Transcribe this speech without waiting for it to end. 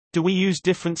Do we use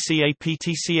different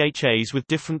CAPTCHAs with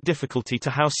different difficulty to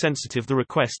how sensitive the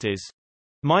request is?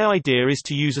 My idea is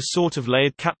to use a sort of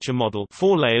layered CAPTCHA model,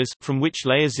 4 layers, from which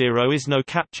layer 0 is no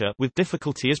CAPTCHA, with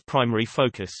difficulty as primary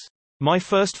focus. My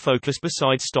first focus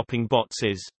besides stopping bots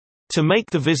is to make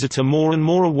the visitor more and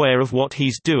more aware of what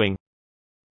he's doing.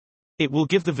 It will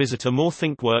give the visitor more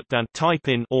think work than type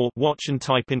in or watch and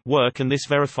type in work, and this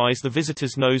verifies the visitor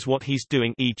knows what he's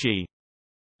doing, e.g.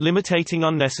 limiting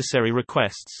unnecessary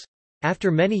requests.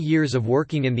 After many years of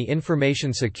working in the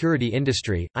information security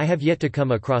industry, I have yet to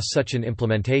come across such an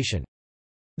implementation.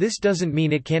 This doesn't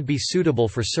mean it can't be suitable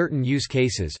for certain use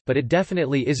cases, but it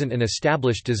definitely isn't an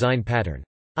established design pattern.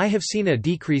 I have seen a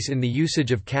decrease in the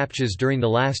usage of CAPTCHAs during the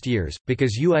last years,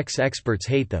 because UX experts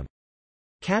hate them.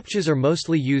 CAPTCHAs are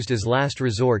mostly used as last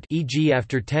resort, e.g.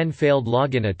 after 10 failed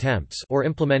login attempts, or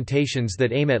implementations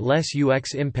that aim at less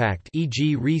UX impact,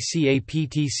 e.g. re-CAPTCHA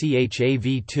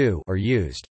are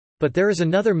used. But there is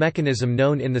another mechanism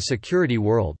known in the security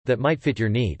world, that might fit your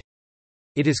need.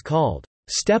 It is called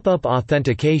step-up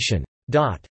authentication.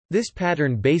 This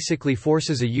pattern basically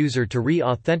forces a user to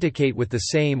re-authenticate with the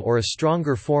same or a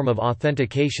stronger form of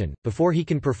authentication, before he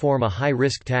can perform a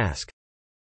high-risk task.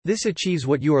 This achieves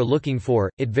what you are looking for,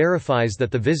 it verifies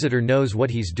that the visitor knows what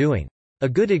he's doing. A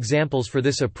good example for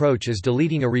this approach is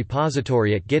deleting a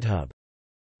repository at GitHub.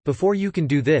 Before you can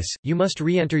do this, you must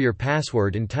re-enter your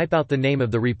password and type out the name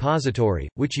of the repository,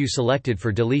 which you selected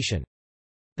for deletion.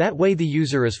 That way the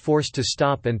user is forced to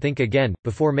stop and think again,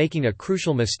 before making a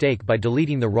crucial mistake by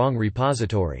deleting the wrong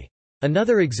repository.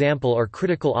 Another example are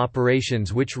critical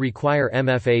operations which require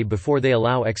MFA before they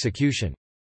allow execution.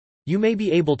 You may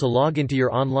be able to log into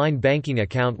your online banking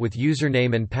account with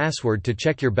username and password to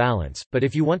check your balance, but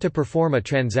if you want to perform a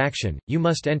transaction, you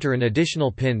must enter an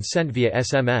additional PIN sent via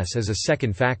SMS as a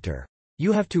second factor.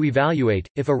 You have to evaluate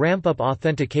if a ramp-up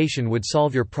authentication would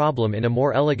solve your problem in a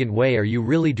more elegant way, or you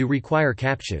really do require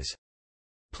CAPTCHAs.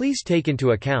 Please take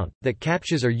into account that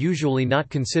CAPTCHAs are usually not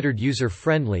considered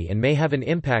user-friendly and may have an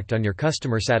impact on your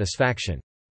customer satisfaction.